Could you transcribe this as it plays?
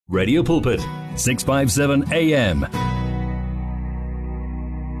Radio Pulpit, 657 AM.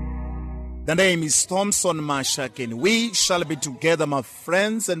 The name is Thompson Mashak, and we shall be together, my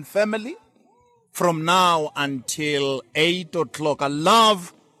friends and family, from now until 8 o'clock. I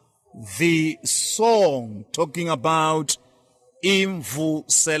love the song talking about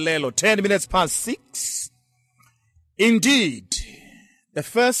Imvuselelo, 10 minutes past 6. Indeed, the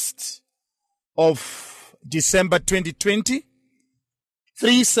 1st of December 2020,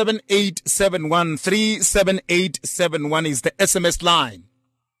 37871, 37871 is the SMS line.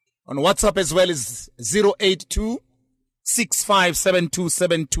 On WhatsApp as well is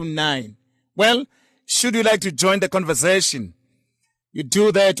 082-6572729. Well, should you like to join the conversation, you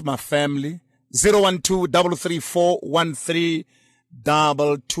do that, my family.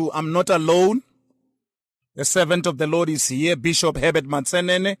 012-334-1322. I'm not alone. The servant of the Lord is here, Bishop Herbert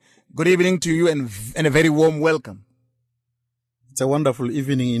Matsenene. Good evening to you and a very warm welcome. It's a wonderful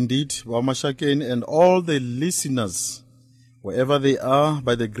evening indeed, Wamashaken, and all the listeners, wherever they are,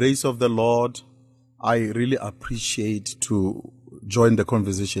 by the grace of the Lord, I really appreciate to join the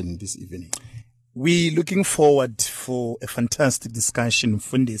conversation this evening. We're looking forward for a fantastic discussion,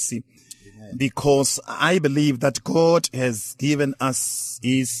 Fundisi, because I believe that God has given us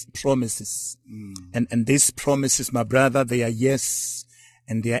His promises. And these promises, my brother, they are yes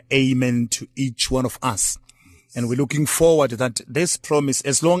and they are amen to each one of us. And we're looking forward that this promise,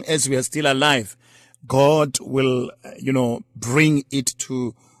 as long as we are still alive, God will, bring it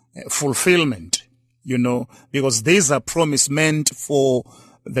to fulfillment, because these are promises meant for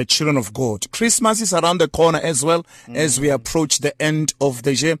the children of God. Christmas is around the corner as well. As we approach the end of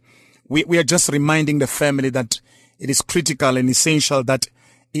the year. We are just reminding the family that it is critical and essential that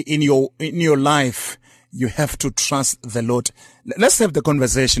in your life, you have to trust the Lord. Let's have the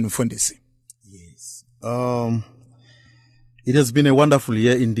conversation, Fundisi. Yes. It has been a wonderful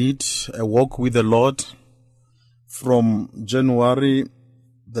year indeed, a walk with the Lord. From January,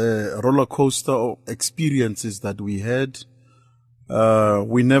 the roller coaster experiences that we had,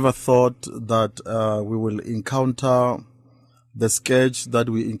 we never thought that we will encounter the scourge that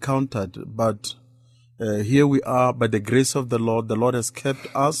we encountered, but here we are by the grace of the Lord. The Lord has kept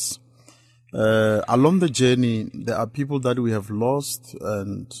us. Along the journey, there are people that we have lost,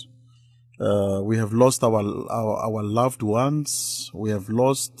 and we have lost our loved ones. We have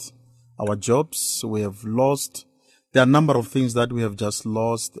lost our jobs. We have lost. There are a number of things that we have just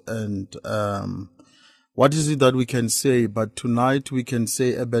lost. And what is it that we can say? But tonight we can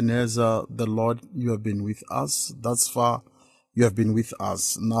say, Ebenezer, the Lord, you have been with us. Thus far, you have been with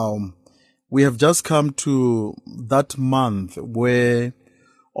us. Now, we have just come to that month where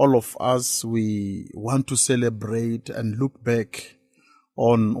all of us, we want to celebrate and look back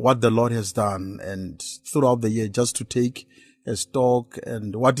on what the Lord has done, and throughout the year, just to take a stock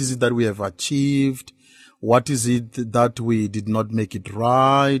and what is it that we have achieved, what is it that we did not make it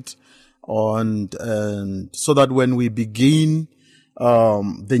right, and so that when we begin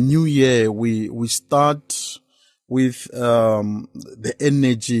the new year, we start with the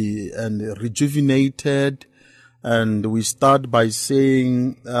energy and rejuvenated, and we start by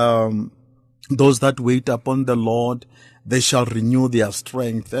saying, those that wait upon the Lord, they shall renew their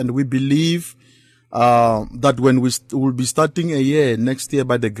strength. And we believe that when we will be starting a year next year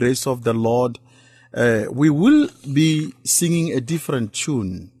by the grace of the Lord, we will be singing a different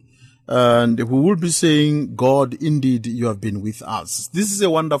tune. And we will be saying, God, indeed, you have been with us. This is a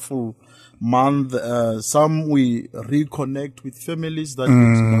wonderful month. Some we reconnect with families that we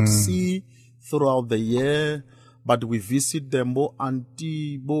did not see throughout the year, but we visit them. Bo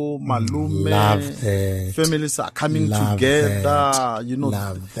auntie, bo malume, families are coming together.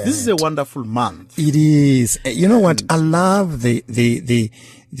 This is a wonderful month. It is. You know what? I love the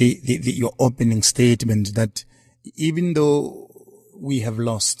your opening statement that even though we have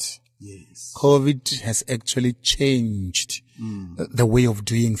lost, yes, COVID has actually changed the way of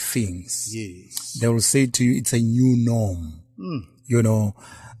doing things. Yes, they will say to you, it's a new norm.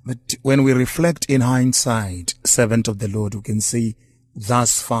 But when we reflect in hindsight, servant of the Lord, we can say,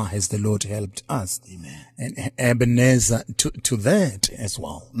 thus far has the Lord helped us. Amen. And Ebenezer to that as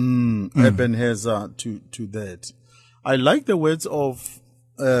well. Ebenezer to that. I like the words of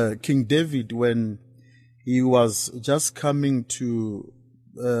King David when he was just coming to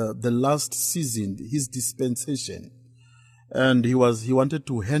the last season, his dispensation, and he wanted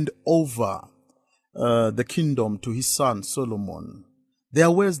to hand over the kingdom to his son Solomon. There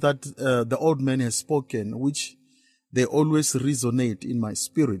are words that the old man has spoken, which they always resonate in my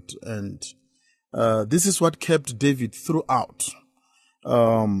spirit, and this is what kept David throughout.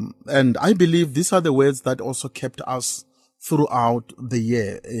 And I believe these are the words that also kept us throughout the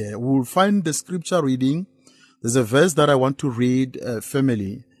year. We will find the scripture reading. There's a verse that I want to read,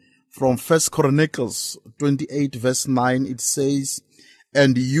 family, from 1 Chronicles 28 verse 9. It says,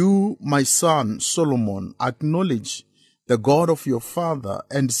 "And you, my son Solomon, acknowledge the God of your father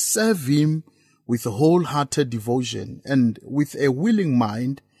and serve him with wholehearted devotion and with a willing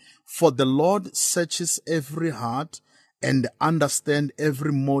mind, for the Lord searches every heart and understands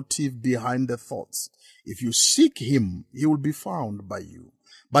every motive behind the thoughts. If you seek him, he will be found by you.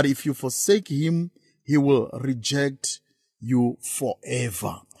 But if you forsake him, he will reject you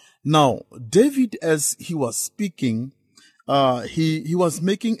forever." Now, David, as he was speaking, he was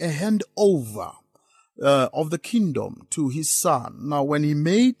making a handover of the kingdom to his son. Now, when he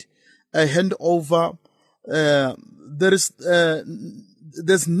made a handover,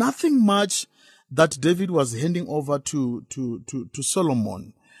 there's nothing much that David was handing over to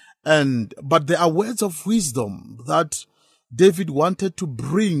Solomon. But there are words of wisdom that David wanted to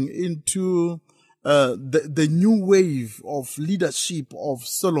bring into the new wave of leadership of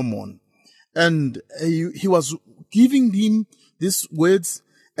Solomon. And he was giving him these words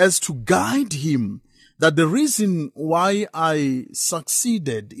as to guide him, that the reason why I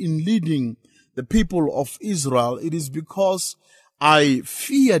succeeded in leading the people of Israel, it is because I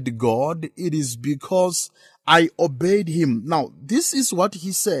feared God. It is because I obeyed him. Now, this is what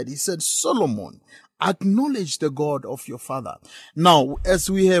he said. He said, "Solomon, acknowledge the God of your father." Now,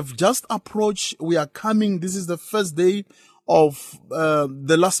 as we have just approached, this is the first day of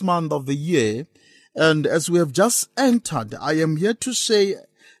the last month of the year. And as we have just entered, I am here to say,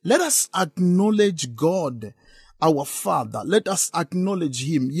 let us acknowledge God, our Father. Let us acknowledge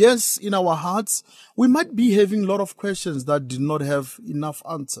him. Yes, in our hearts, we might be having a lot of questions that did not have enough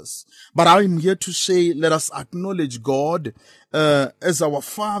answers. But I'm here to say, let us acknowledge God as our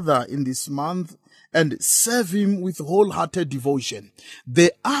Father in this month and serve him with wholehearted devotion.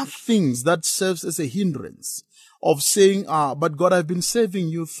 There are things that serves as a hindrance of saying, but God, I've been serving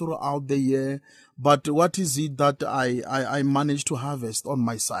you throughout the year. But what is it that I managed to harvest on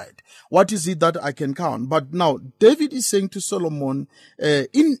my side? What is it that I can count? But now David is saying to Solomon,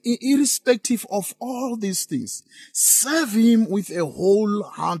 irrespective of all these things, serve him with a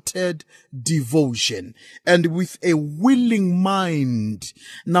wholehearted devotion and with a willing mind.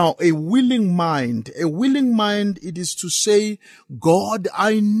 Now, a willing mind, it is to say, God,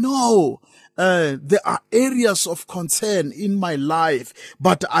 I know there are areas of concern in my life,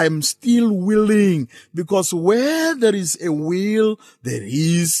 but I'm still willing, because where there is a will, there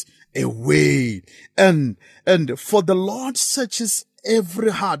is a way. And for the Lord searches every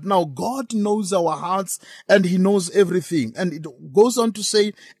heart. Now, God knows our hearts and he knows everything. And it goes on to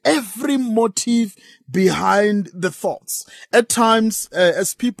say every motive behind the thoughts. At times,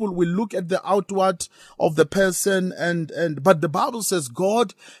 as people will look at the outward of the person but the Bible says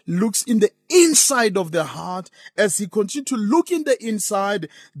God looks in the inside of the heart. As he continues to look in the inside,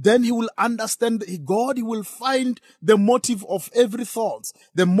 then he will understand God. He will find the motive of every thought,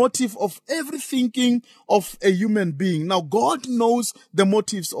 the motive of every thinking of a human being. Now, God knows the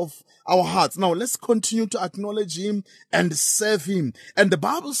motives of our hearts. Now, let's continue to acknowledge him and serve him. And the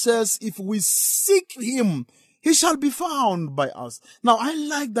Bible says, if we seek him, he shall be found by us. Now, I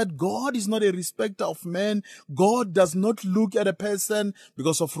like that God is not a respecter of men. God does not look at a person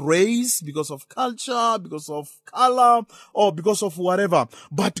because of race, because of culture, because of color, or because of whatever.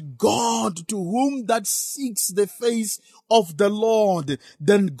 But God, to whom that seeks the face of the Lord,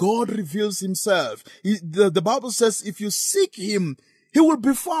 then God reveals himself. The Bible says, if you seek him, he will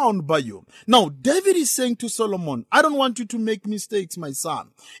be found by you. Now, David is saying to Solomon, I don't want you to make mistakes, my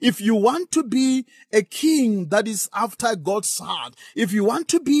son. If you want to be a king that is after God's heart, if you want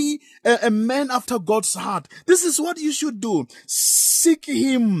to be a man after God's heart, this is what you should do. Seek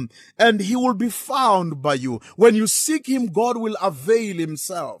him and he will be found by you. When you seek him, God will avail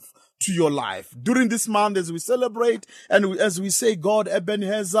himself to your life. During this month, as we celebrate and as we say, God,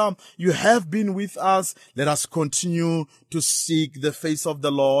 Ebenezer, you have been with us. Let us continue to seek the face of the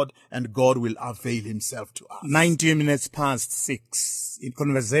Lord and God will avail himself to us. 19 minutes past 6 in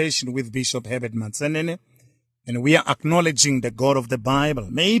conversation with Bishop Herbert Matsenene, and we are acknowledging the God of the Bible.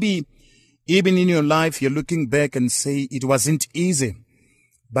 Maybe even in your life, you're looking back and say it wasn't easy,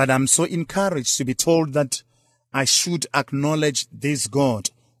 but I'm so encouraged to be told that I should acknowledge this God.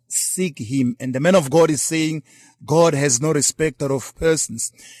 Seek him. And the man of God is saying God has no respecter of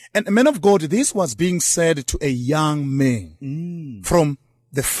persons. And the man of God, this was being said to a young man from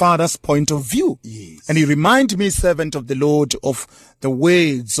the father's point of view. Yes. And he reminded me, servant of the Lord, of the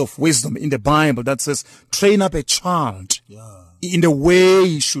words of wisdom in the Bible that says, train up a child in the way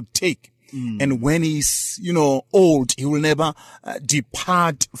he should take. And when he's, old, he will never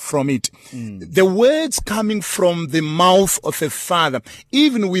depart from it. The words coming from the mouth of a father,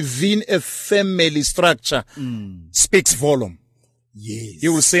 even within a family structure, speaks volume. Yes. He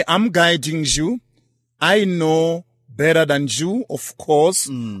will say, I'm guiding you. I know better than you, of course.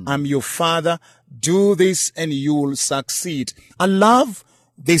 I'm your father. Do this and you will succeed. I love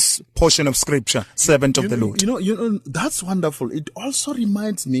this portion of scripture, servant of the Lord. That's wonderful. It also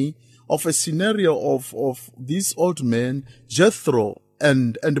reminds me of a scenario of this old man, Jethro,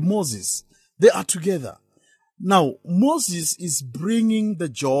 and Moses. They are together. Now, Moses is bringing the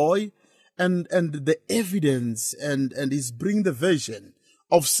joy and the evidence and is bringing the vision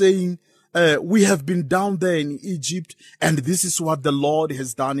of saying, we have been down there in Egypt, and this is what the Lord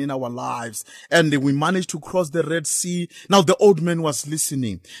has done in our lives. And we managed to cross the Red Sea. Now the old man was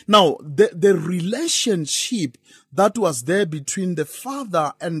listening. Now the relationship that was there between the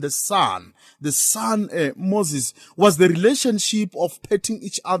father and the son, Moses, was the relationship of patting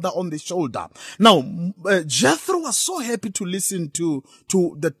each other on the shoulder. Now Jethro was so happy to listen to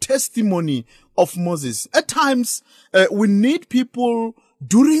the testimony of Moses. At times we need people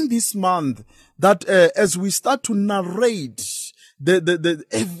during this month that as we start to narrate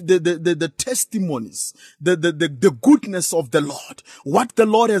the testimonies, the goodness of the Lord, what the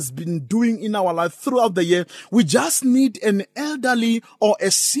Lord has been doing in our life throughout the year, we just need an elderly or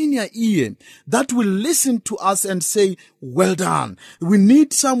a senior ear that will listen to us and say, well done. We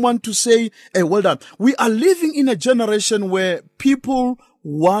need someone to say, hey, well done. We are living in a generation where people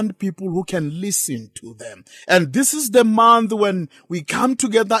want people who can listen to them. And this is the month when we come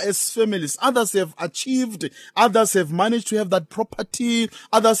together as families. Others have achieved, others have managed to have that property,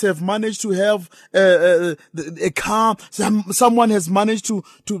 others have managed to have a car, someone has managed to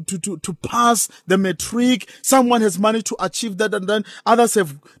pass the matric, someone has managed to achieve that, and then others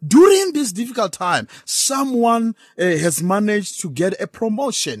have, during this difficult time, someone has managed to get a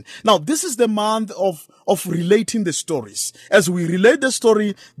promotion. Now, this is the month of relating the stories. As we relate the story,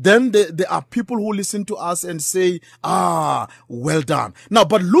 then there are people who listen to us and say, well done. Now,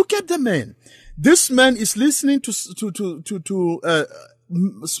 but look at the man. This man is listening to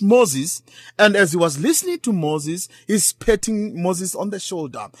Moses, and as he was listening to Moses, he's patting Moses on the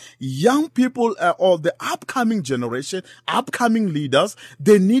shoulder. Young people or the upcoming generation, upcoming leaders,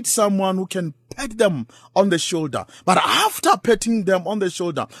 they need someone who can pat them on the shoulder. But after patting them on the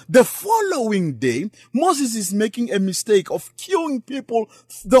shoulder, the following day, Moses is making a mistake of cueing people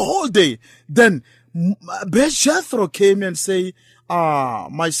the whole day. Then Jethro came and say,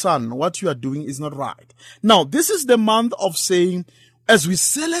 my son, what you are doing is not right. Now, this is the month of saying, as we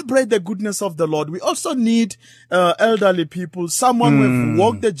celebrate the goodness of the Lord, we also need elderly people, someone who have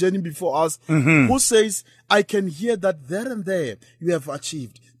walked the journey before us, who says, I can hear that there and there you have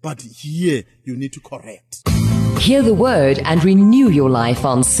achieved, but here you need to correct. Hear the word and renew your life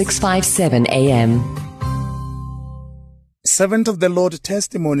on 657 AM. Servant of the Lord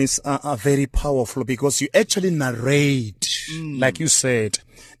testimonies are very powerful because you actually narrate, like you said,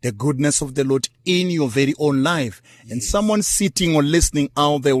 the goodness of the Lord in your very own life. Yes. And someone sitting or listening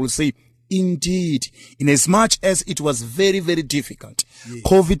out there will say, indeed, in as much as it was very, very difficult, yes,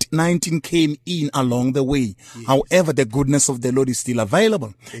 COVID-19 came in along the way. Yes. However, the goodness of the Lord is still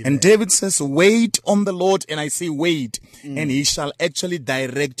available. Amen. And David says, wait on the Lord, and I say wait, and he shall actually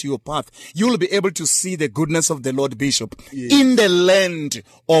direct your path. You will be able to see the goodness of the Lord, Bishop, yes, in the land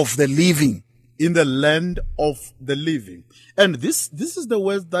of the living. In the land of the living. And this is the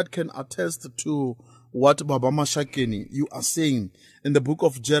words that can attest to what Baba Mashakeni you are saying in the book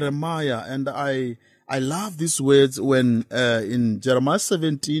of Jeremiah. And I love these words when in Jeremiah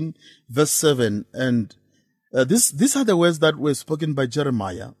 17 verse 7, and these are the words that were spoken by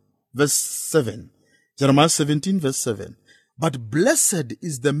Jeremiah, verse 7. Jeremiah 17 verse 7. But blessed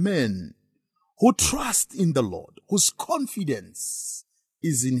is the man who trusts in the Lord, whose confidence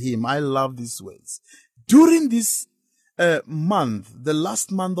is in him. I love these words. During this month, the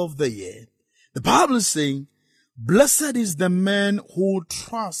last month of the year, the Bible is saying, blessed is the man who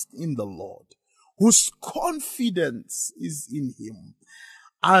trusts in the Lord, whose confidence is in him.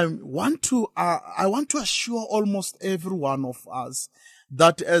 I want to assure almost every one of us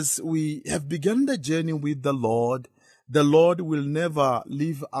that as we have begun the journey with the Lord will never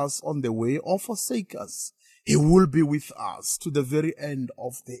leave us on the way or forsake us. He will be with us to the very end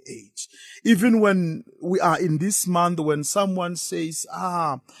of the age. Even when we are in this month, when someone says,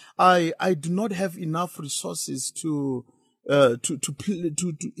 I do not have enough resources to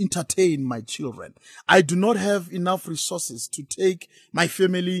entertain my children. I do not have enough resources to take my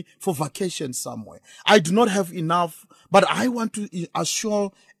family for vacation somewhere. I do not have enough But I want to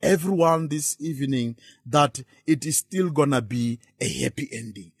assure everyone this evening that it is still gonna be a happy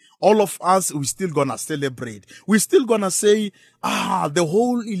ending. All of us, we're still gonna celebrate. We're still gonna say, the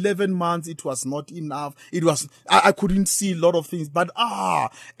whole 11 months, it was not enough. I couldn't see a lot of things, but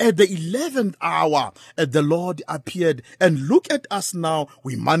at the 11th hour, the Lord appeared. And look at us now.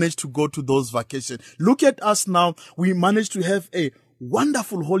 We managed to go to those vacations. Look at us now. We managed to have a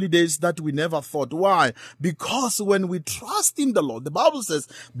wonderful holidays that we never thought. Why? Because when we trust in the Lord, the Bible says,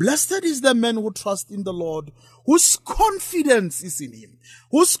 blessed is the man who trusts in the Lord, whose confidence is in him,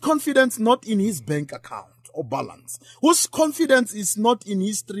 whose confidence not in his bank account or balance, whose confidence is not in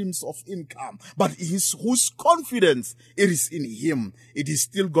his streams of income, but whose confidence it is in him. It is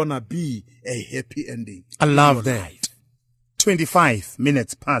still gonna be a happy ending. I love that. 25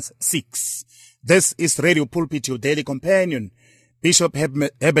 minutes past 6. This is Radio Pulpit, your daily companion. Bishop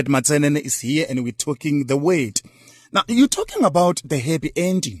Herbert Matsenene is here and we're talking the word. Now, you're talking about the happy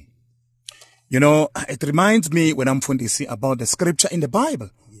ending. You know, it reminds me when I'm funding about the scripture in the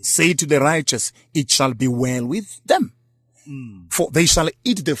Bible. Yes. Say to the righteous, it shall be well with them. For they shall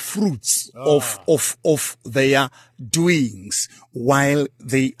eat the fruits of their doings while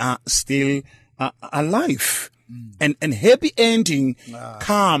they are still alive. And happy ending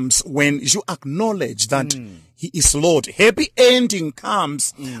comes when you acknowledge that He is Lord. Happy ending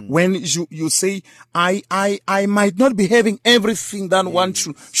comes when you say, I might not be having everything that one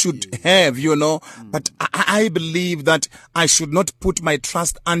should have, you know, but I believe that I should not put my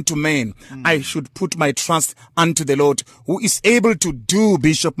trust unto men. I should put my trust unto the Lord, who is able to do,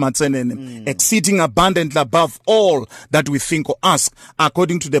 Bishop Matsenene, exceeding abundantly above all that we think or ask,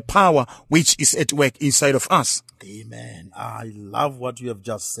 according to the power which is at work inside of us. Amen. I love what you have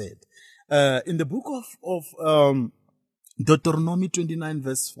just said. In the book of Deuteronomy 29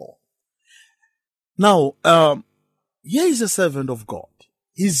 verse 4. Now, here is a servant of God.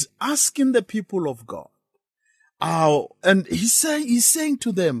 He's asking the people of God. And he's saying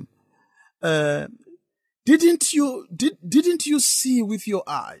to them, didn't you see with your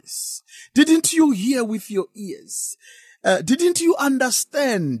eyes? Didn't you hear with your ears? Didn't you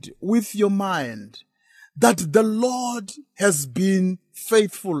understand with your mind that the Lord has been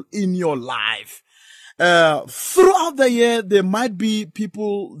faithful in your life? Throughout the year, there might be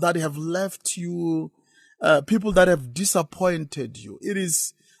people that have left you, people that have disappointed you. It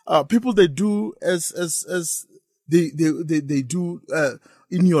is, people they do as they do,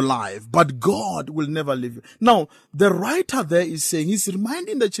 in your life, but God will never leave you. Now, the writer there is saying, he's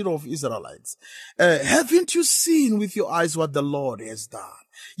reminding the children of Israelites, haven't you seen with your eyes what the Lord has done?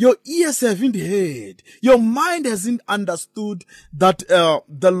 Your ears haven't heard. Your mind hasn't understood that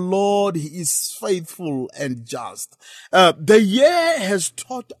the Lord, He is faithful and just. The year has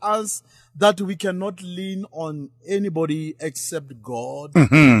taught us that we cannot lean on anybody except God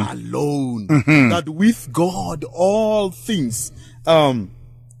alone. That with God, all things,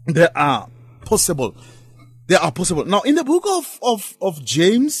 they are possible. They are possible. Now, in the book of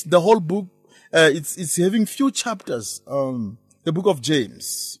James, the whole book, it's having few chapters. The book of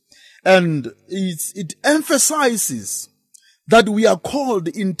James, and it emphasizes that we are called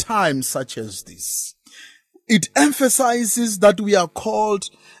in times such as this. It emphasizes that we are called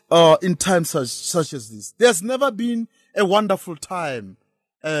in times such as this. There's never been a wonderful time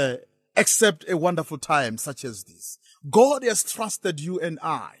except a wonderful time such as this. God has trusted you and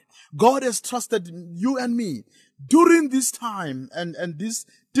I. God has trusted you and me during this time and this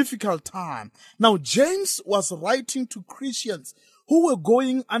difficult time. Now, James was writing to Christians who were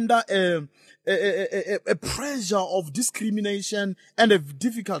going under a pressure of discrimination and a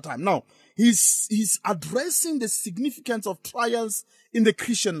difficult time. Now, he's addressing the significance of trials in the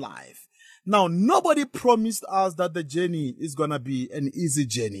Christian life. Now, nobody promised us that the journey is going to be an easy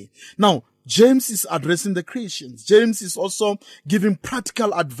journey. Now, James is addressing the Christians. James is also giving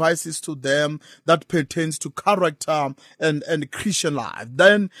practical advices to them that pertains to character and Christian life.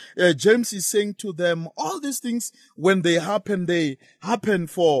 Then James is saying to them, all these things, when they happen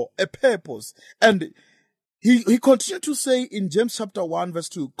for a purpose. And he continued to say in James chapter 1 verse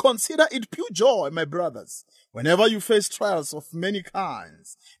 2, consider it pure joy, my brothers, whenever you face trials of many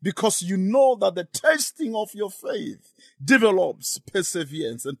kinds, because you know that the testing of your faith develops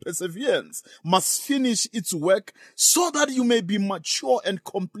perseverance, and perseverance must finish its work so that you may be mature and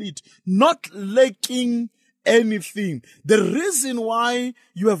complete, not lacking anything. The reason why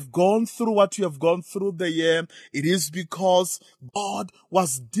you have gone through what you have gone through the year, it is because God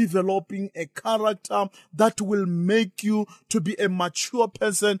was developing a character that will make you to be a mature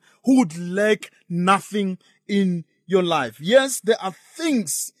person who would lack nothing in your life. Yes, there are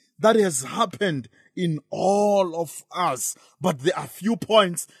things that has happened in all of us. But there are few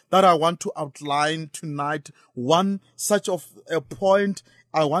points that I want to outline tonight. One such of a point,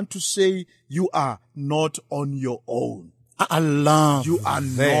 I want to say, you are not on your own. I love You are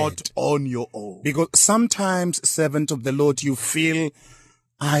that. not on your own. Because sometimes, servant of the Lord, you feel,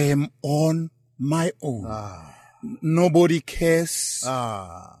 I am on my own. Nobody cares.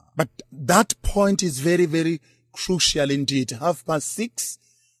 But that point is very, very crucial indeed. 6:30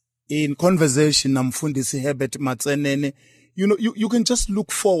 in conversation, Mfundisi Herbert Matsenene. You know, you can just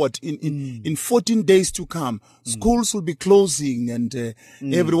look forward in 14 days to come. Schools will be closing and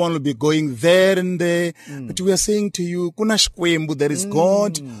everyone will be going there and there. But we are saying to you, Kuna Shkwembu, there is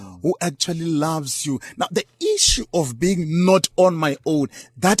God who actually loves you. Now, the issue of being not on my own,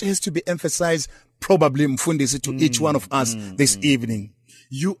 that has to be emphasized probably, Mfundisi, to each one of us this evening.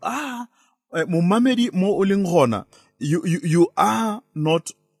 You are, Mumamedi mo ulingona. You are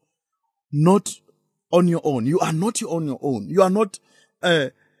not on your own. You are not on your own. You are not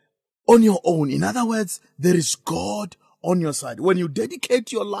on your own. In other words, there is God on your side. When you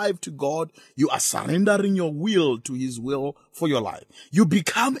dedicate your life to God, you are surrendering your will to His will for your life. You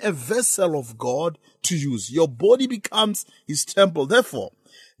become a vessel of God to use. Your body becomes His temple. Therefore,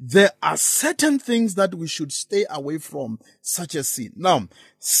 there are certain things that we should stay away from, such as sin. Now,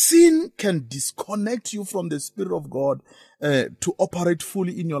 sin can disconnect you from the Spirit of God to operate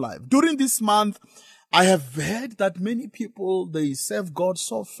fully in your life. During this month, I have heard that many people, they serve God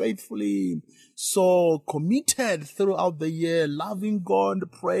so faithfully, so committed throughout the year, loving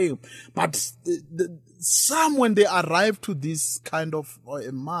God, praying. But some, when they arrive to this kind of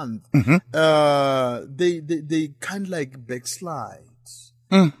a month, they kind of like backslide.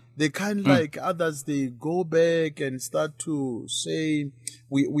 They kind of like others, they go back and start to say,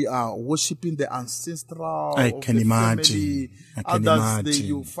 we are worshiping the ancestral. I can imagine. Others,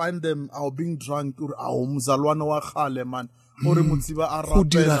 you find them being drunk. Who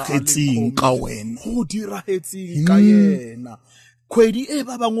diragetseng ka wena? Kwedi e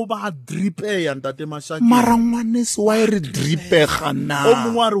ba bangwe ba dripeya ntate Mashaki. Mara ngwaneso wa re dripega na. O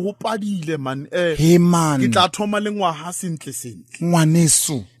mongwe a re ho padile man. Hey man. Ke tla thoma le ngwaga sentle sentle.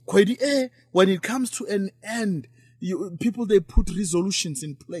 Ngwaneso. Kwedi e, when it comes to an end, people, they put resolutions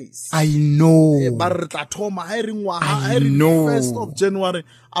in place. I know. Ba re tla thoma ha re ngwaga, I know. 1st of January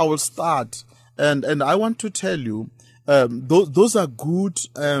I will start. And I want to tell you, those are good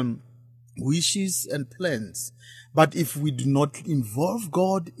wishes and plans. But if we do not involve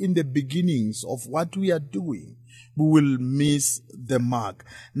God in the beginnings of what we are doing, we will miss the mark.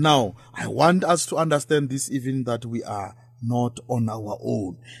 Now, I want us to understand this evening that we are not on our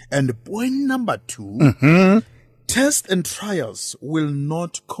own. And point number 2, tests and trials will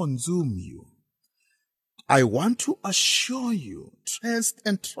not consume you. I want to assure you, tests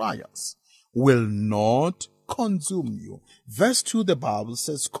and trials will not consume you. Verse 2, the Bible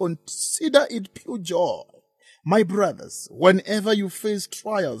says, consider it pure joy, my brothers, whenever you face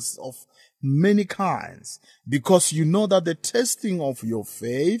trials of many kinds, because you know that the testing of your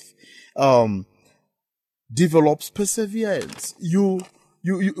faith develops perseverance.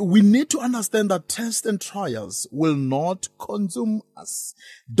 We need to understand that tests and trials will not consume us.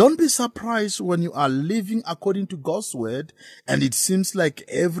 Don't be surprised when you are living according to God's word and it seems like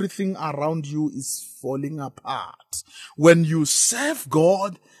everything around you is falling apart. When you serve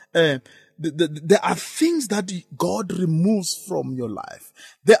God, there are things that God removes from your life.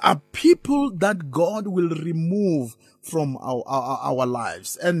 There are people that God will remove from our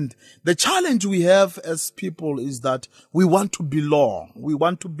lives. And the challenge we have as people is that we want to belong. We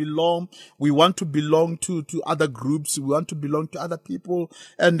want to belong. We want to belong to other groups. We want to belong to other people.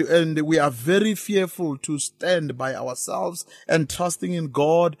 And we are very fearful to stand by ourselves and trusting in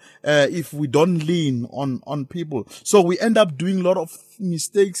God, if we don't lean on people. So we end up doing a lot of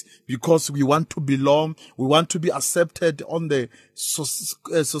mistakes because we want to belong. We want to be accepted on the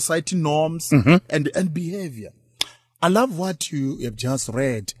society norms and behavior. I love what you have just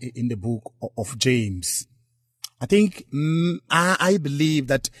read in the book of James. I think, I believe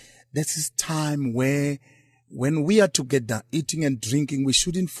that this is time where when we are together eating and drinking, we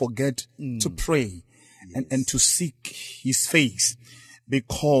shouldn't forget to pray and to seek His face,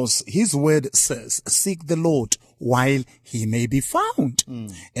 because His word says, seek the Lord while He may be found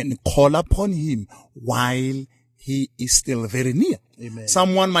and call upon Him while He is still very near. Amen.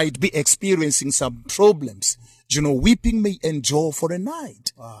 Someone might be experiencing some problems. You know, weeping may endure for a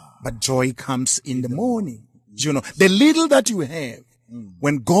night, but joy comes in the morning. You know, the little that you have,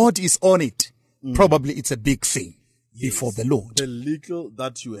 when God is on it, probably it's a big thing before the Lord. The little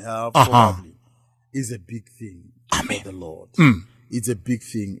that you have probably is a big thing before the Lord. it's a big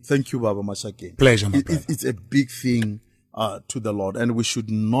thing. Thank you, Baba Mashake. Pleasure, my brother. It's a big thing to the Lord, and we should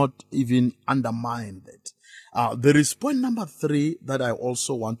not even undermine that. There is point number 3 that I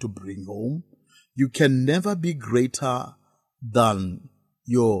also want to bring home. You can never be greater than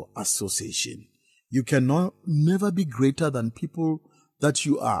your association. You cannot never be greater than people that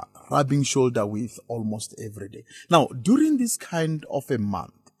you are rubbing shoulder with almost every day. Now, during this kind of a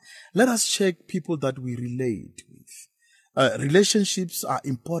month, let us check people that we relate with. Relationships are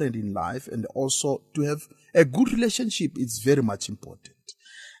important in life, and also to have a good relationship is very much important.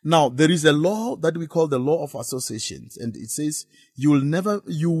 Now, there is a law that we call the law of associations, and it says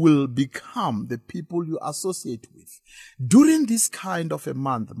you will become the people you associate with. During this kind of a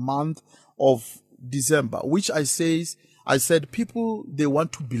month of December, which I said people, they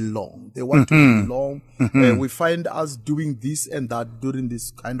want to belong. They want to belong. We find us doing this and that during this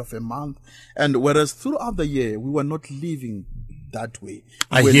kind of a month. And whereas throughout the year, we were not living that way.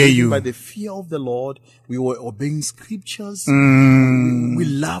 I hear you. By the fear of the Lord, we were obeying scriptures. We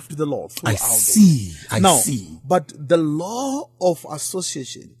loved the Lord throughout I see. But the law of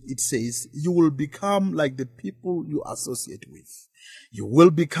association, it says you will become like the people you associate with. You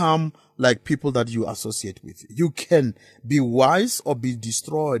will become like people that you associate with. You can be wise or be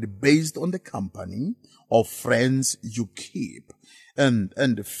destroyed based on the company of friends you keep. And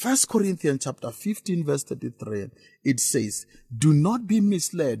 1 Corinthians chapter 15 verse 33, it says, do not be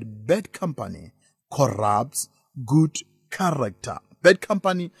misled. Bad company corrupts good character. Bad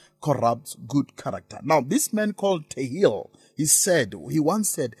company corrupts good character. Now, this man called Tehil, he once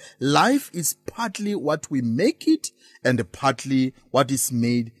said, life is partly what we make it and partly what is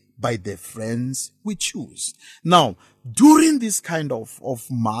made by the friends we choose. Now, during this kind of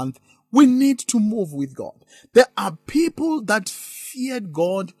month, we need to move with God. There are people that feared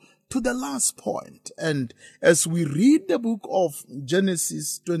God to the last point. And as we read the book of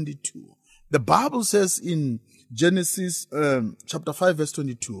Genesis 22, the Bible says in Genesis chapter 5 verse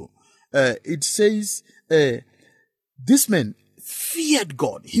 22, it says, this man feared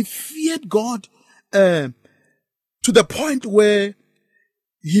God. He feared God to the point where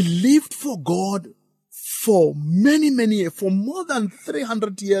he lived for God for many years. For more than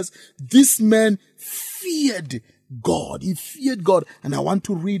 300 years, this man feared God. He feared God. And I want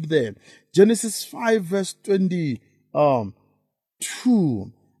to read there. Genesis 5 verse 22.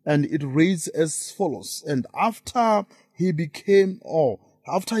 And it reads as follows. And after he became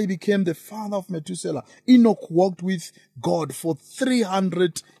the father of Methuselah, Enoch walked with God for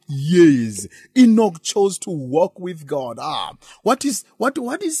 300 years. Enoch chose to walk with God. What is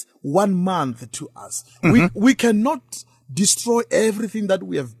 1 month to us? We cannot destroy everything that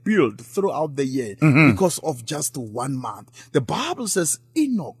we have built throughout the year because of just 1 month. The Bible says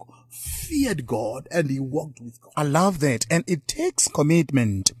Enoch feared God and he walked with God. I love that. And it takes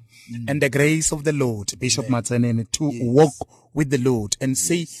commitment and the grace of the Lord, Bishop Matsanene, to walk with the Lord and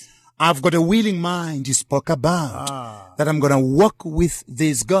say, I've got a willing mind you spoke about, that I'm going to walk with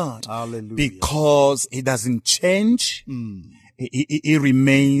this God. Hallelujah. Because he doesn't change. He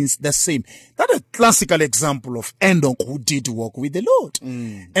remains the same. That's a classical example of Enoch who did walk with the Lord.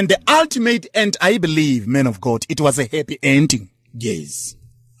 And the ultimate end, I believe, men of God, it was a happy ending. Yes.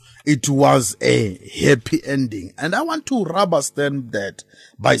 It was a happy ending. And I want to rubber stamp that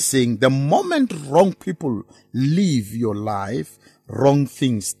by saying the moment wrong people leave your life, wrong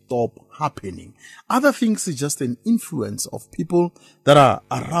things stop happening. Other things is just an influence of people that are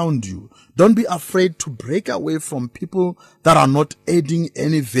around you. Don't be afraid to break away from people that are not adding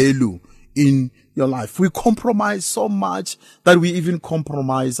any value in your life. We compromise so much that we even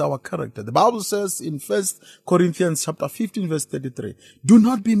compromise our character. The Bible says in 1 Corinthians chapter 15 verse 33, do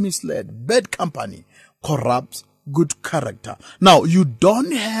not be misled. Bad company corrupts good character. Now, you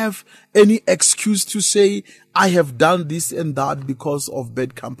don't have any excuse to say, I have done this and that because of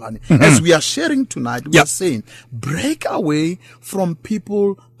bad company. As we are sharing tonight, we are saying, break away from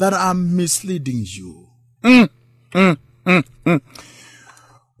people that are misleading you.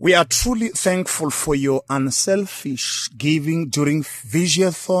 We are truly thankful for your unselfish giving during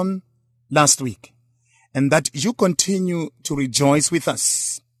Visionathon last week, and that you continue to rejoice with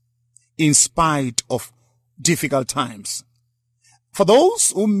us in spite of difficult times. For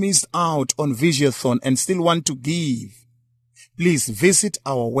those who missed out on Visionathon and still want to give, please visit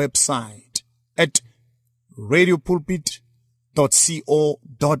our website at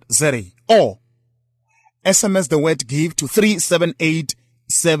radiopulpit.co.za or SMS the word give to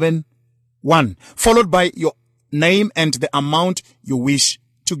 37871, followed by your name and the amount you wish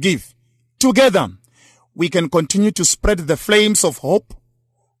to give. Together, we can continue to spread the flames of hope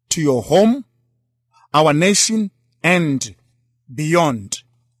to your home, our nation, and beyond.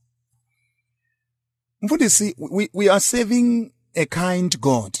 Mfundisi, we are serving a kind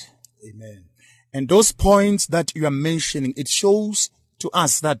God. Amen. And those points that you are mentioning, it shows to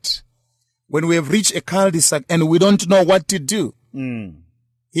us that when we have reached a cul-de-sac and we don't know what to do,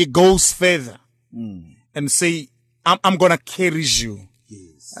 he goes further and say, I'm going to carry you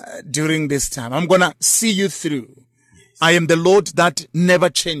during this time. I'm going to see you through. I am the Lord that never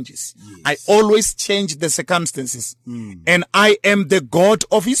changes. I always change the circumstances. And I am the God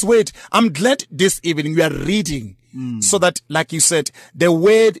of his word. I'm glad this evening we are reading so that, like you said, the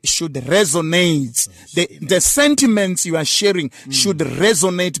word should resonate. The sentiments you are sharing should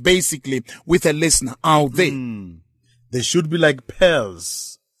resonate basically with a listener out there. They should be like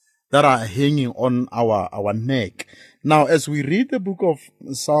pearls that are hanging on our neck. Now, as we read the book of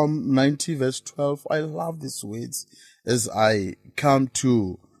Psalm 90 verse 12, I love these words as I come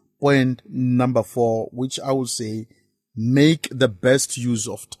to point number 4, which I will say, make the best use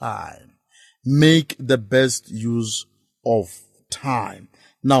of time. Make the best use of time.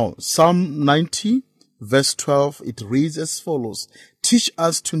 Now, Psalm 90 verse 12, it reads as follows: teach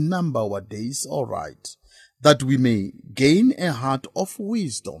us to number our days aright, that we may gain a heart of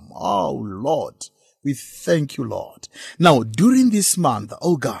wisdom. Oh Lord, we thank you, Lord. Now, during this month,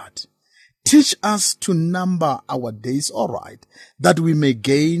 oh God, teach us to number our days aright, that we may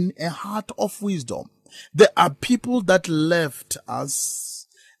gain a heart of wisdom. There are people that left us,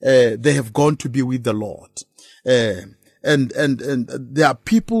 they have gone to be with the Lord. And there are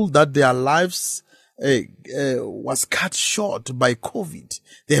people that their lives was cut short by COVID.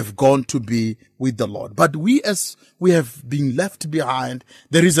 They have gone to be with the Lord. But we, as we have been left behind,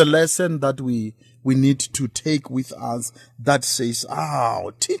 there is a lesson that we need to take with us that says,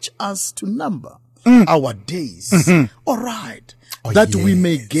 teach us to number our days. All right. That we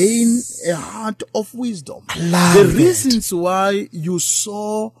may gain a heart of wisdom. The reasons why you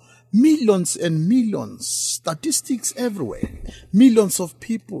saw millions and millions, statistics everywhere, millions of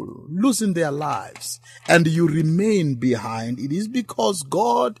people losing their lives, and you remain behind, it is because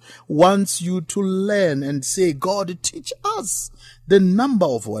God wants you to learn and say, God, teach us the number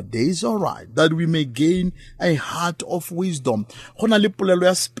of our days, all right, that we may gain a heart of wisdom.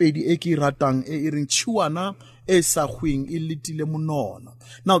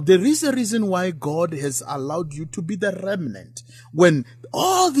 Now, there is a reason why God has allowed you to be the remnant when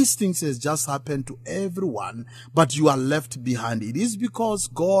all these things has just happened to everyone, but you are left behind. It is because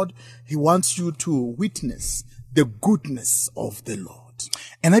God, he wants you to witness the goodness of the Lord.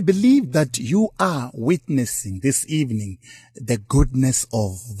 And I believe that you are witnessing this evening the goodness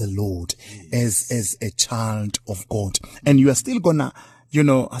of the Lord as a child of God. And you are still gonna,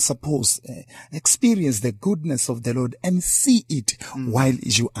 I suppose, experience the goodness of the Lord and see it while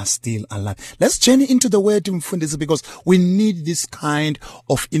you are still alive. Let's journey into the word, Mfundisi, because we need this kind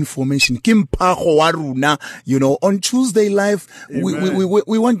of information. On Tuesday Live,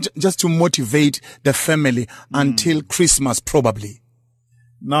 we want just to motivate the family until Christmas, probably.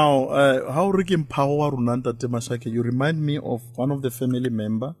 Now, how Ricky Power Runanta Temashake, you remind me of one of the family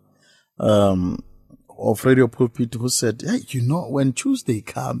member, of Radio Pulpit, who said, hey, when Tuesday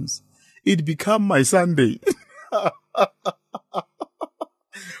comes, it becomes my Sunday.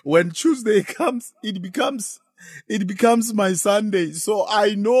 When Tuesday comes, it becomes my Sunday. So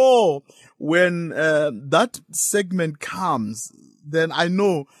I know when that segment comes, then I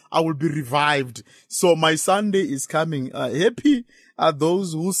know I will be revived. So my Sunday is coming. Happy are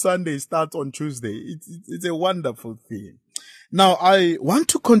those whose Sunday starts on Tuesday. It's a wonderful thing. Now, I want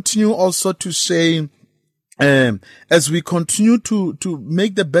to continue also to say, as we continue to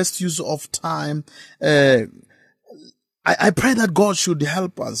make the best use of time, I pray that God should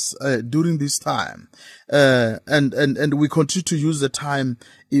help us during this time, and we continue to use the time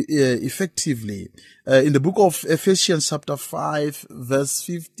effectively. In the book of Ephesians chapter 5 verse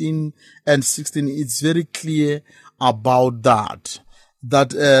 15 and 16, it's very clear about that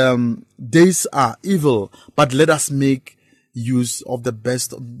days are evil, but let us make use of the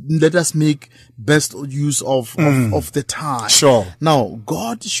best. Let us make best use of the time. Sure. Now,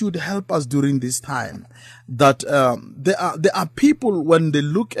 God should help us during this time. That there are people, when they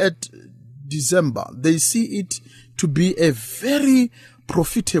look at December, they see it to be a very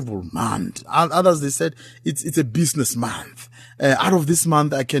profitable month. And others, they said it's a business month. Out of this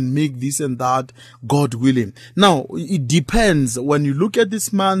month, I can make this and that, God willing. Now, it depends when you look at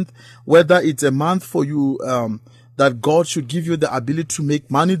this month, whether it's a month for you that God should give you the ability to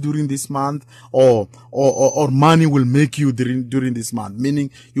make money during this month, or money will make you during this month, meaning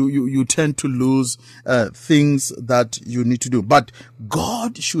you tend to lose things that you need to do. But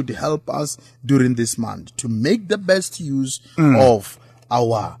God should help us during this month to make the best use of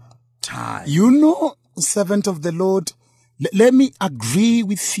our time. You know, servant of the Lord, let me agree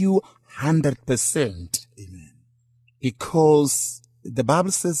with you 100%. Amen. Because the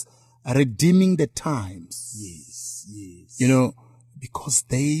Bible says, redeeming the times. Yes. You know, because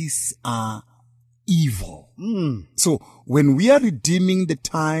days are evil. So when we are redeeming the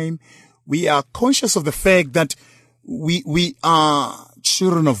time, we are conscious of the fact that we are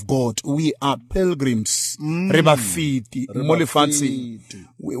children of God. We are pilgrims. Rebafiti, Molifansi.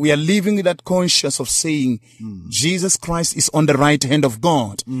 We are living with that conscious of saying, Jesus Christ is on the right hand of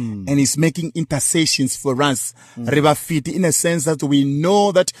God and is making intercessions for us. Rebafiti, in a sense that we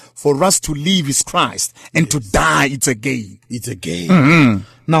know that for us to live is Christ and to die it's a gain. It's a gain.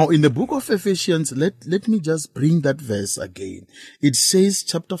 Now, in the book of Ephesians, let me just bring that verse again. It says,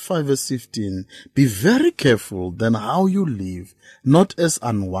 chapter 5, verse 15, be very careful then how you live, not as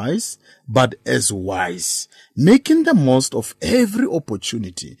unwise, but as wise, making the most of every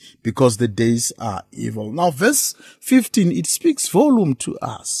opportunity, because the days are evil. Now, verse 15, it speaks volume to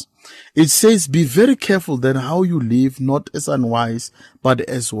us. It says, be very careful then how you live, not as unwise, but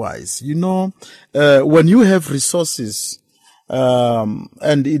as wise. You know, when you have resources,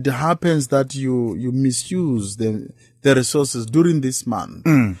 and it happens that you misuse the resources during this month.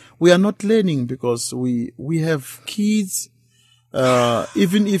 We are not learning because we have kids,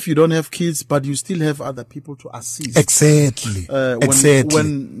 even if you don't have kids, but you still have other people to assist. Exactly.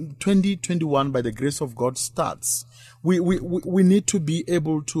 When 2021, by the grace of God, starts, we need to be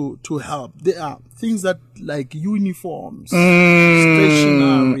able to help. There are things that like uniforms,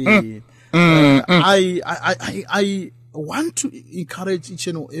 stationery. I want to encourage each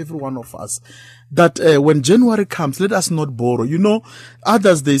and every one of us that when January comes, let us not borrow. You know,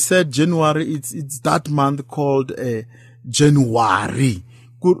 others, they said January, it's that month called January.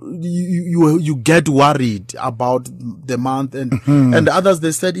 You get worried about the month, and others,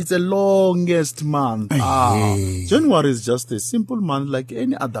 they said it's the longest month. January is just a simple month like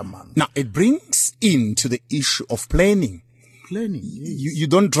any other month. Now, it brings into the issue of planning. Planning, yes. You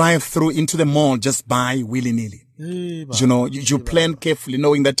don't drive through into the mall just by willy-nilly. You know, you plan carefully,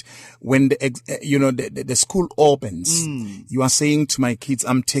 knowing that when the school opens, you are saying to my kids,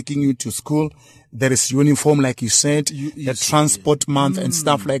 I'm taking you to school. There is uniform, like you said, the transport month and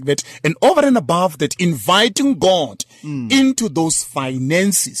stuff like that. And over and above that, inviting God into those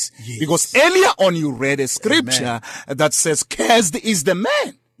finances. Yes. Because earlier on you read a scripture that says, cursed is the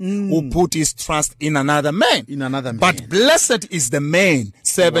man who put his trust in another man. But blessed is the man,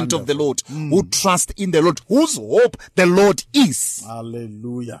 servant of the Lord, who trusts in the Lord, whose hope the Lord is.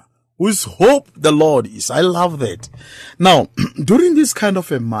 Hallelujah. Whose hope the Lord is. I love that. Now, during this kind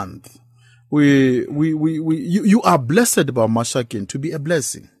of a month, you are blessed by Mashakin to be a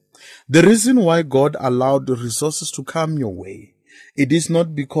blessing. The reason why God allowed the resources to come your way, it is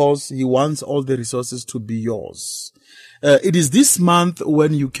not because he wants all the resources to be yours. It is this month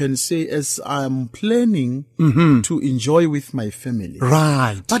when you can say, as I'm planning to enjoy with my family.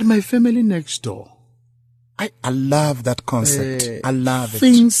 Right. But my family next door. I love that concept. I love it.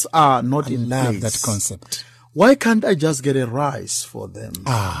 Things are not in place. I love that concept. Why can't I just get a rice for them?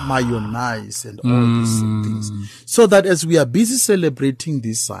 Mayonnaise and all these things. So that as we are busy celebrating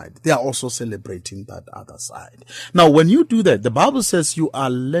this side, they are also celebrating that other side. Now, when you do that, the Bible says you are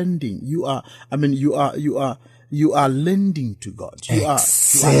lending. You are lending to God. You are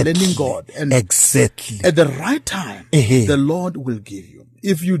lending God. And exactly. At the right time, the Lord will give you.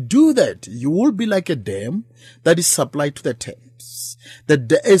 If you do that, you will be like a dam that is supplied to the taps.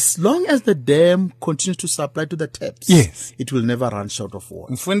 As long as the dam continues to supply to the taps, yes, it will never run short of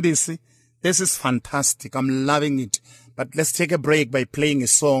water. Mfundisi, this is fantastic. I'm loving it. But let's take a break by playing a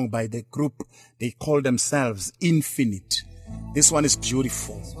song by the group. They call themselves Infinite. This one is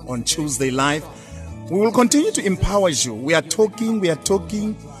beautiful. On Tuesday Live, we will continue to empower you. We are talking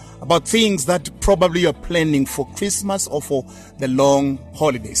about things that probably you're planning for Christmas or for the long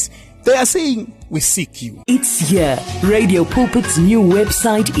holidays. They are saying, we seek you. It's here. Radio Pulpit's new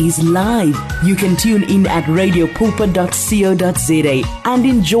website is live. You can tune in at radiopulpit.co.za and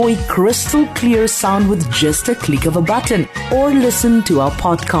enjoy crystal clear sound with just a click of a button, or listen to our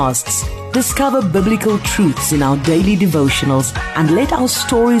podcasts. Discover biblical truths in our daily devotionals and let our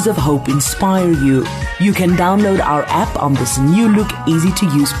stories of hope inspire you. You can download our app on this new look, easy to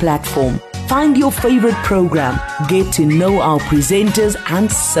use platform. Find your favorite program, get to know our presenters, and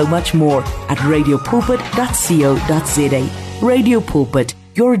so much more at radiopulpit.co.za. Radio Pulpit,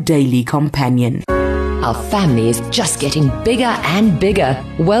 your daily companion. Our family is just getting bigger and bigger.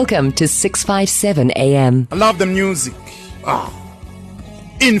 Welcome to 657 AM. I love the music.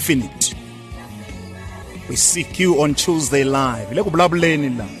 Infinite. We seek you on Tuesday live.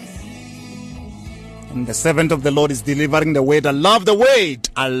 And the servant of the Lord is delivering the word. I love the word.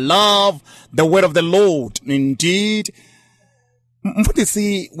 I love the word of the Lord. Indeed.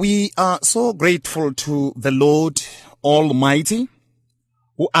 We are so grateful to the Lord Almighty,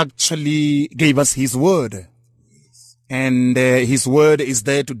 who actually gave us His word. And His word is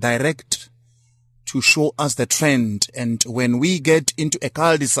there to direct, to show us the trend. And when we get into a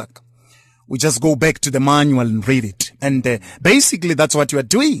cul-de-sac, we just go back to the manual and read it. And basically that's what you are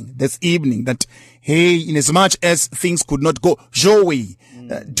doing this evening. That, hey, in as much as things could not go your way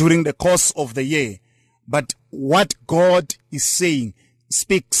during the course of the year, but what God is saying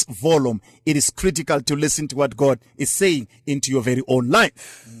speaks volume. It is critical to listen to what God is saying into your very own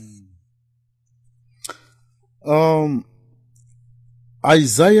life.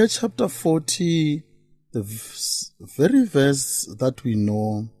 Isaiah chapter 40, the very verse that we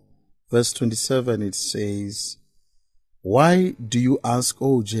know, verse 27, it says, "Why do you ask,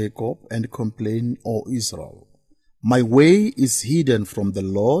 O Jacob, and complain, O Israel? My way is hidden from the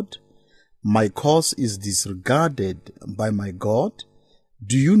Lord. My cause is disregarded by my God.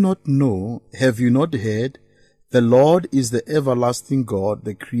 Do you not know? Have you not heard? The Lord is the everlasting God,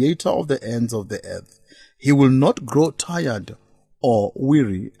 the creator of the ends of the earth. He will not grow tired or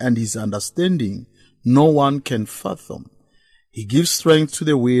weary, and his understanding no one can fathom. He gives strength to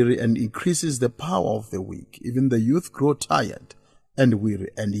the weary and increases the power of the weak. Even the youth grow tired and weary,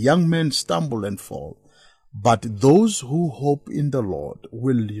 and young men stumble and fall. But those who hope in the Lord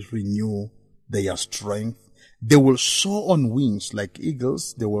will renew their strength. They will soar on wings like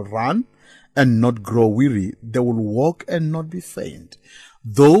eagles. They will run and not grow weary. They will walk and not be faint.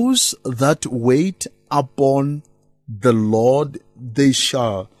 Those that wait upon the Lord, they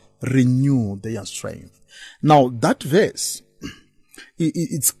shall renew their strength." Now that verse,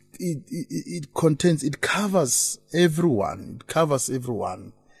 it covers everyone. It covers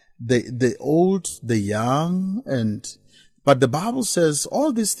everyone. The old, the young, but the Bible says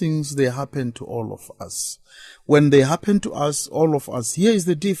all these things, they happen to all of us. When they happen to us, all of us, here is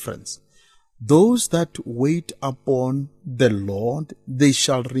the difference. Those that wait upon the Lord, they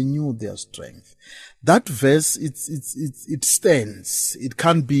shall renew their strength. That verse, it stands. It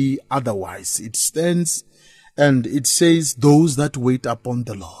can't be otherwise. It stands, and it says, those that wait upon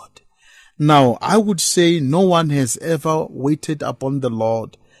the Lord. Now, I would say no one has ever waited upon the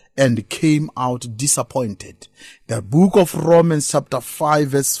Lord and came out disappointed. The book of Romans chapter 5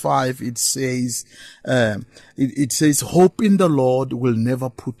 verse 5, it says, hope in the Lord will never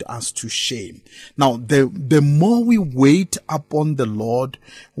put us to shame. Now, the more we wait upon the Lord,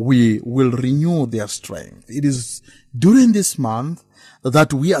 we will renew their strength. It is during this month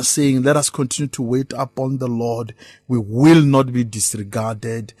that we are saying, let us continue to wait upon the Lord. We will not be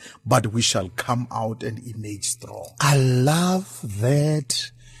disregarded, but we shall come out and emerge strong. I love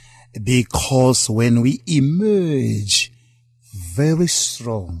that. Because when we emerge very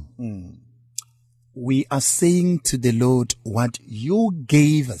strong, we are saying to the Lord, what you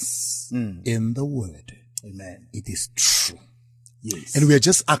gave us in the word, Amen. it is true. Yes. And we are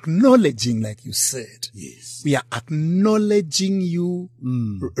just acknowledging, like you said. Yes. We are acknowledging you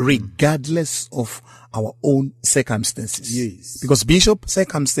regardless of our own circumstances. Yes. Because, Bishop,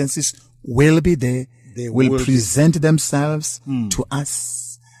 circumstances will be there. They will present themselves to us.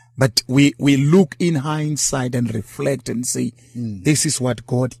 But we look in hindsight and reflect and say, this is what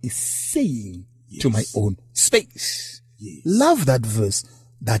God is saying to my own space. Yes. Love that verse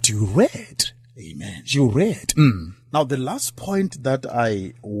that you read. Amen. You read. Now, the last point that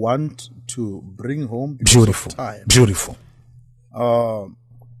I want to bring home. Beautiful. Beautiful.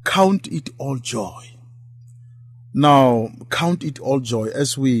 Count it all joy. Now, count it all joy.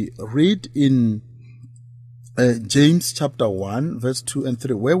 As we read in James chapter 1 verse 2 and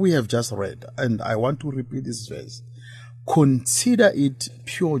 3, where we have just read, and I want to repeat this verse. Consider it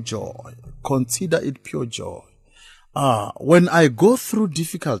pure joy. Consider it pure joy. When I go through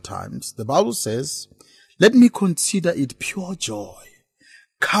difficult times, the Bible says, let me consider it pure joy.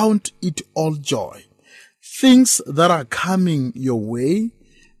 Count it all joy. Things that are coming your way,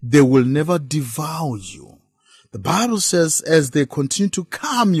 they will never devour you. The Bible says, as they continue to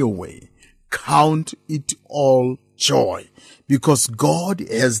come your way, count it all joy, because God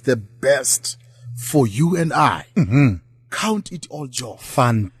has the best for you and I. count it all joy.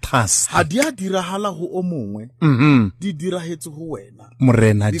 Fantastic. Ha dia dirahala ho o mongwe, di dirahetse ho wena.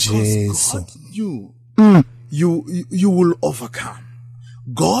 Morena Because Jesu. God knew you will overcome.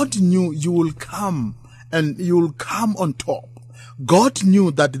 God knew you will come and you will come on top. God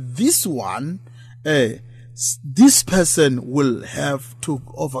knew that this one, this person will have to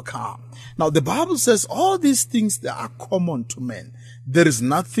overcome. Now the Bible says all these things, they are common to men. There is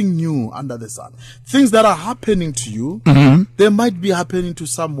nothing new under the sun. Things that are happening to you, they might be happening to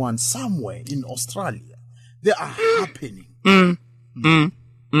someone somewhere in Australia. They are happening.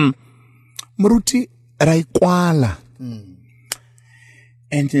 Muruti Raikwala.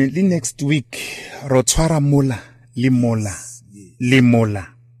 And the next week, Rotwara Mula, Limola.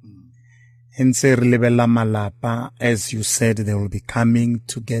 And say Rilebela Malapa, as you said, they will be coming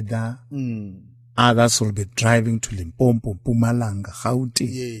together. Others will be driving to Limpopo, Mpumalanga, Gauteng.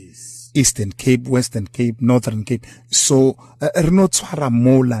 Yes. Eastern Cape, Western Cape, Northern Cape. So, Rotwara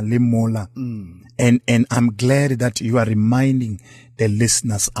Mola, Limola. And I'm glad that you are reminding the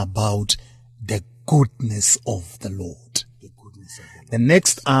listeners about the goodness of the Lord. The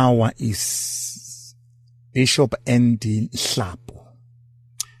next hour is Bishop Andy Hlapo.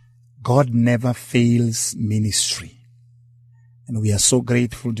 God never fails ministry. And we are so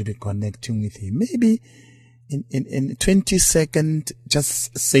grateful to be connecting with him. Maybe in 20 seconds,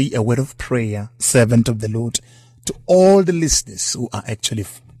 just say a word of prayer, servant of the Lord, to all the listeners who are actually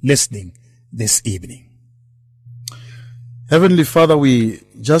listening this evening. Heavenly Father, we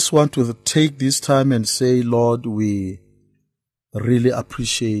just want to take this time and say, Lord, we really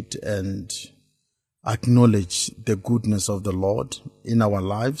appreciate and acknowledge the goodness of the Lord in our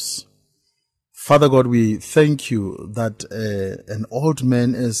lives. Father God, we thank you that an old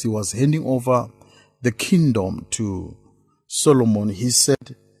man, as he was handing over the kingdom to Solomon, he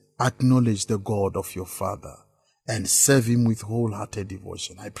said, acknowledge the God of your father and serve him with wholehearted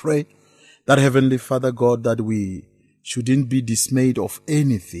devotion. I pray that, Heavenly Father God, that we shouldn't be dismayed of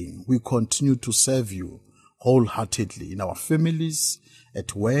anything. We continue to serve you wholeheartedly in our families,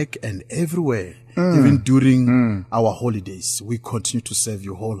 at work, and everywhere, even during our holidays. We continue to serve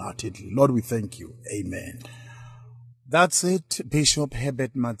you wholeheartedly. Lord, we thank you. Amen. That's it, Bishop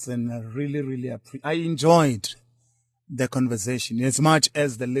Herbert Madsen. I really appreciate. I enjoyed the conversation as much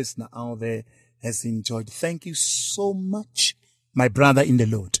as the listener out there has enjoyed. Thank you so much, my brother in the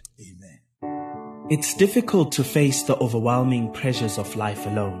Lord. Amen. It's difficult to face the overwhelming pressures of life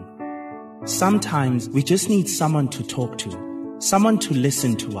alone. Sometimes we just need someone to talk to, someone to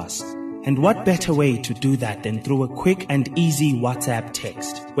listen to us. And what better way to do that than through a quick and easy WhatsApp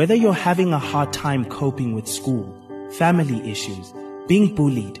text? Whether you're having a hard time coping with school, family issues, being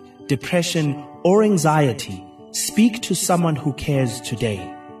bullied, depression, or anxiety, speak to someone who cares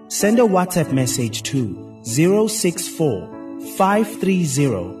today. Send a WhatsApp message to 064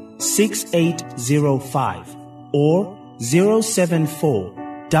 530 6805 or 074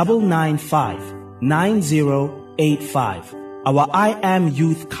 995 9085. Our I Am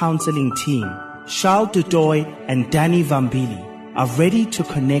Youth Counseling team, Charles Dudoy and Danny Vambili, are ready to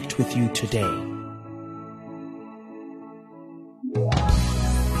connect with you today.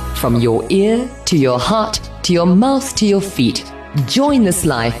 From your ear to your heart to your mouth to your feet, join this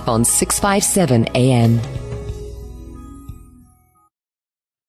life on 657 AM.